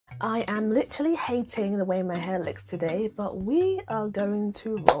I am literally hating the way my hair looks today, but we are going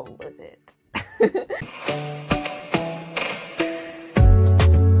to roll with it.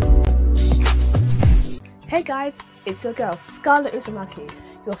 Hey guys, it's your girl Scarlett Uzumaki,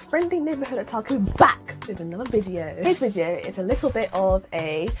 your friendly neighborhood otaku, back with another video. Today's video is a little bit of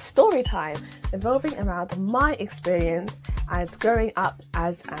a story time revolving around my experience as growing up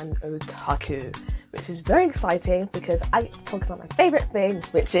as an otaku, which is very exciting because I get to talk about my favourite thing,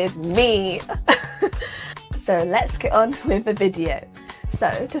 which is me. So let's get on with the video.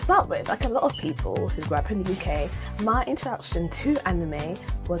 So to start with, like a lot of people who grew up in the UK, my introduction to anime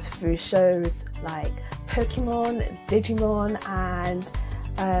was through shows like Pokemon, Digimon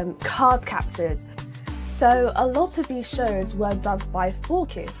and Card Captors. So a lot of these shows were dubbed by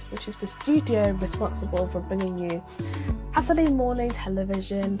 4Kids, which is the studio responsible for bringing you Saturday morning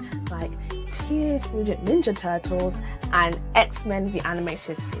television like Teenage Mutant Ninja Turtles and X-Men the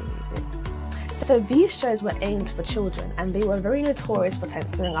animated series. So these shows were aimed for children and they were very notorious for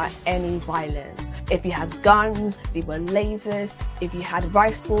censoring out any violence. If you had guns, they were lasers. If you had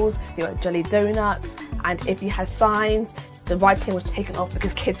rice balls, they were jelly donuts. And if you had signs, the writing was taken off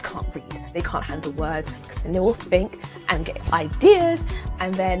because kids can't read. They can't handle words because then they will think and get ideas,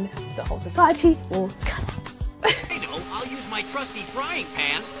 and then the whole society will collapse. I know, I'll use my trusty frying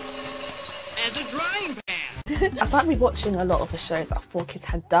pan as a drying pan. I started watching a lot of the shows that 4Kids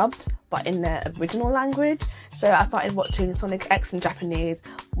had dubbed, but in their original language. So I started watching Sonic X in Japanese,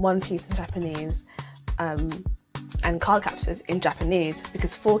 One Piece in Japanese, and Card Captors in Japanese,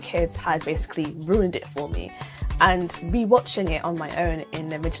 because 4Kids had basically ruined it for me. And rewatching it on my own in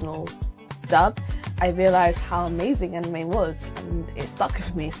the original dub, I realised how amazing anime was, and it stuck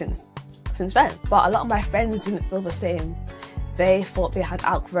with me since then. But a lot of my friends didn't feel the same. They thought they had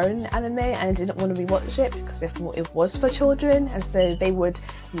outgrown anime and didn't want to rewatch it because they thought it was for children, and so they would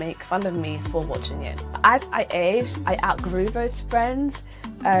make fun of me for watching it. As I aged, I outgrew those friends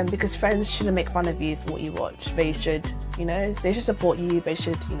because friends shouldn't make fun of you for what you watch. They should, they should support you. They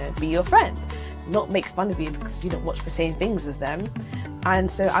should, be your friend, not make fun of you because you don't watch the same things as them. And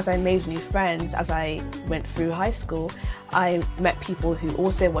so as I made new friends, as I went through high school, I met people who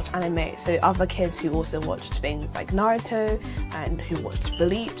also watch anime. So other kids who also watched things like Naruto and who watched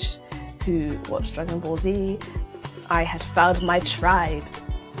Bleach, who watched Dragon Ball Z. I had found my tribe.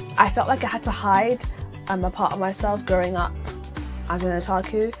 I felt like I had to hide a part of myself growing up as an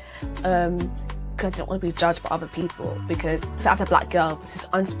otaku. I didn't want to be judged by other people, because as a black girl, there's this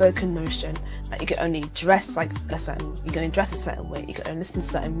unspoken notion that you can only dress like a certain way, you can only listen to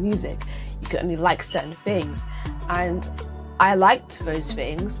certain music, you can only like certain things. And I liked those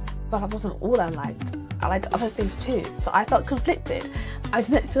things, but that wasn't all I liked. I liked other things too, so I felt conflicted. I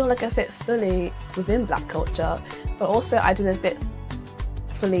didn't feel like I fit fully within black culture, but also I didn't fit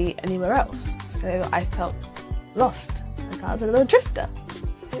fully anywhere else. So I felt lost, like I was a little drifter.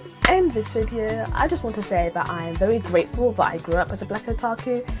 End this video, I just want to say that I am very grateful that I grew up as a black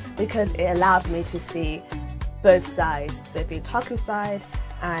otaku, because it allowed me to see both sides, so the otaku side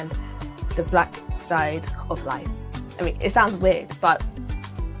and the black side of life. I mean, it sounds weird, but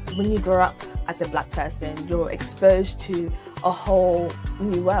when you grow up as a black person, you're exposed to a whole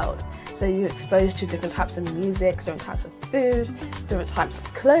new world. So you're exposed to different types of music, different types of food, different types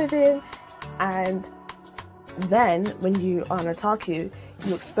of clothing, and then when you are an otaku,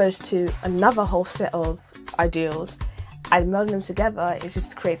 you're exposed to another whole set of ideals, and melding them together, it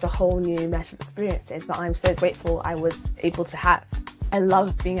just creates a whole new mesh of experiences that I'm so grateful I was able to have. I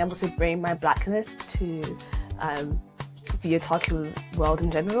love being able to bring my blackness to the otaku world in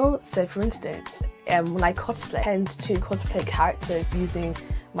general. So for instance, when I cosplay, I tend to cosplay characters using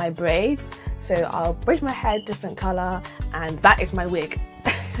my braids. So I'll braid my hair different colour, and that is my wig.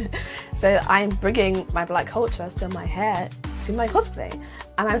 So I'm bringing my black culture, so my hair, to my cosplay,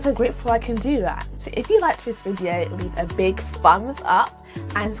 and I'm so grateful I can do that. So if you liked this video, leave a big thumbs up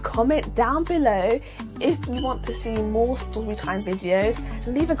and comment down below if you want to see more storytime videos.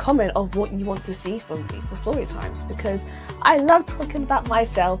 So leave a comment of what you want to see from me for story times, because I love talking about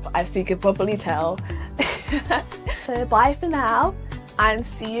myself, as you can probably tell. So bye for now, and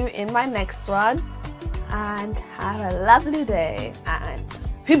see you in my next one, and have a lovely day, and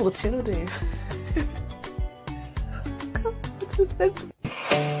toodle-doo.